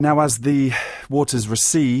Now, as the waters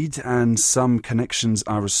recede and some connections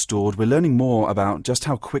are restored, we're learning more about just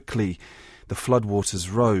how quickly the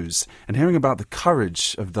floodwaters rose and hearing about the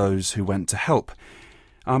courage of those who went to help.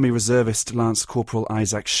 Army Reservist Lance Corporal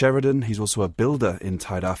Isaac Sheridan, he's also a builder in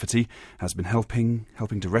Tairāwhiti, has been helping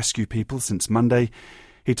to rescue people since Monday.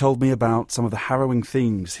 He told me about some of the harrowing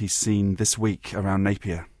things he's seen this week around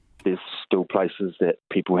Napier. There's still places that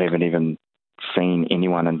people haven't even seen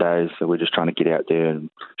anyone in days, so we're just trying to get out there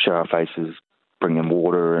and show our faces, bring them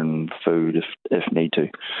water and food if need to.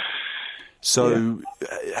 So,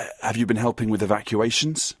 Have you been helping with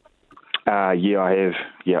evacuations? Yeah, I have.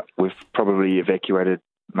 Yeah, we've probably evacuated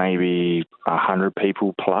maybe 100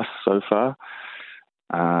 people plus so far.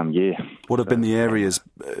 Yeah. What have been the areas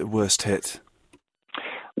worst hit?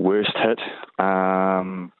 Worst hit?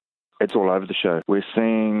 It's all over the show. We're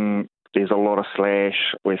seeing there's a lot of slash.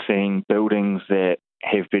 We're seeing buildings that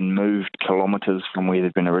have been moved kilometres from where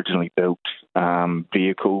they've been originally built.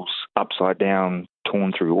 Vehicles upside down,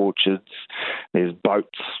 torn through orchards. There's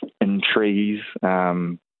boats in trees.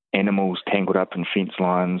 Animals tangled up in fence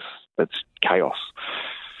lines. It's chaos.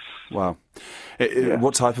 Wow.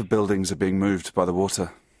 What type of buildings are being moved by the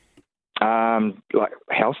water? Like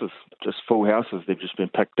houses, just full houses. They've just been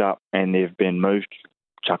picked up and they've been moved,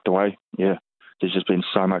 chucked away. Yeah. There's just been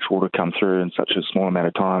so much water come through in such a small amount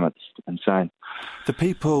of time. It's insane. The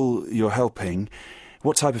people you're helping,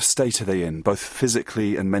 what type of state are they in, both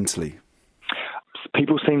physically and mentally?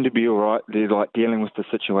 People seem to be all right. They're like dealing with the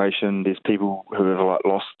situation. There's people who have like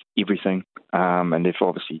lost everything, and they've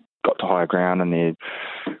obviously got to higher ground and they're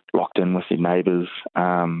locked in with their neighbours.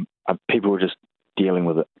 People are just dealing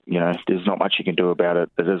with it. You know, there's not much you can do about it.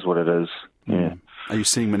 It is what it is. Yeah. Are you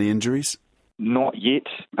seeing many injuries? Not yet.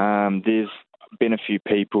 There's been a few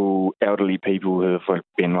people, elderly people who have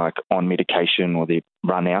been like on medication or they've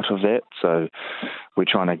run out of that. So we're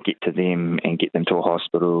trying to get to them and get them to a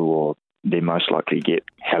hospital, or they most likely get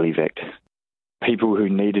heli-vac. People who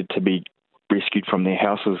needed to be rescued from their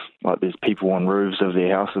houses, like there's people on roofs of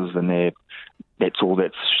their houses and that's all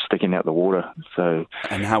that's sticking out the water. So,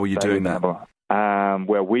 and how are you doing that?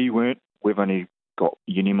 Well, we weren't. We've only got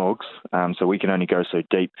unimogs, so we can only go so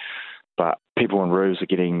deep. But people on roofs are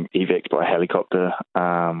getting evac'd by helicopter.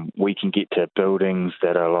 We can get to buildings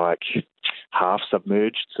that are like half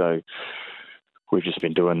submerged, so we've just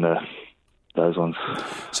been doing those ones.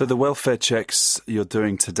 So the welfare checks you're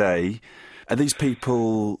doing today, are these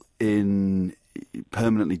people in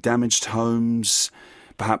permanently damaged homes,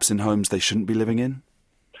 perhaps in homes they shouldn't be living in?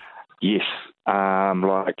 Yes.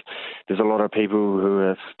 There's a lot of people who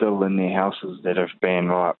are still in their houses that have been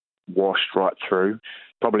like washed right through,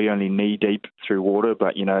 probably only knee deep through water,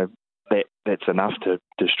 but you know, that's enough to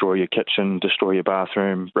destroy your kitchen, destroy your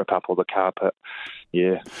bathroom, rip up all the carpet.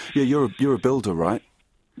 Yeah. Yeah, you're a builder, right?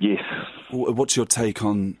 Yes. What's your take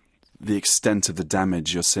on the extent of the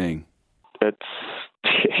damage you're seeing?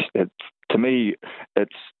 To me,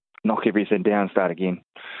 it's knock everything down, start again.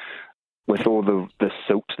 With all the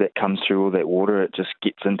silt that comes through all that water, it just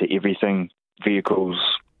gets into everything, vehicles,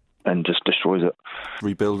 and just destroys it.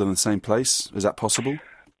 Rebuild in the same place? Is that possible?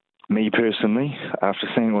 Me personally, after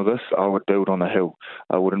seeing all this, I would build on a hill.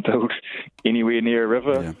 I wouldn't build anywhere near a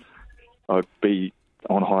river. Yeah. I'd be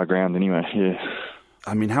on high ground anyway, yeah.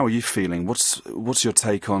 I mean, how are you feeling? What's your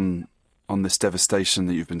take on this devastation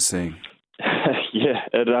that you've been seeing? Yeah,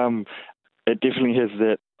 it definitely has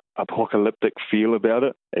that apocalyptic feel about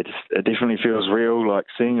it. It definitely feels real, like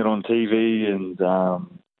seeing it on TV and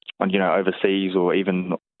you know, overseas or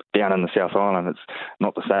even down in the South Island. It's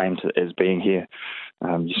not the same as being here.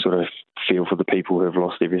 You sort of feel for the people who have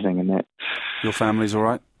lost everything and that. Your family's all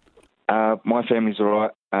right? My family's all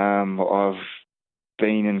right. I've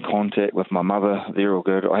been in contact with my mother. They're all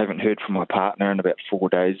good. I haven't heard from my partner in about 4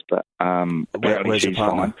 days, but where's your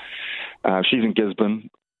partner? Fine. She's in Gisborne.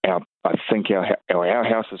 I think our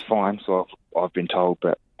house is fine, so I've been told.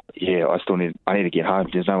 But yeah, I need to get home.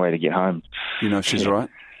 There's no way to get home. You know if she's all right?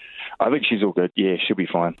 I think she's all good. Yeah, she'll be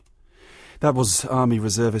fine. That was Army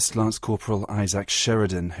Reservist Lance Corporal Isaac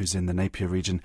Sheridan, who's in the Napier region.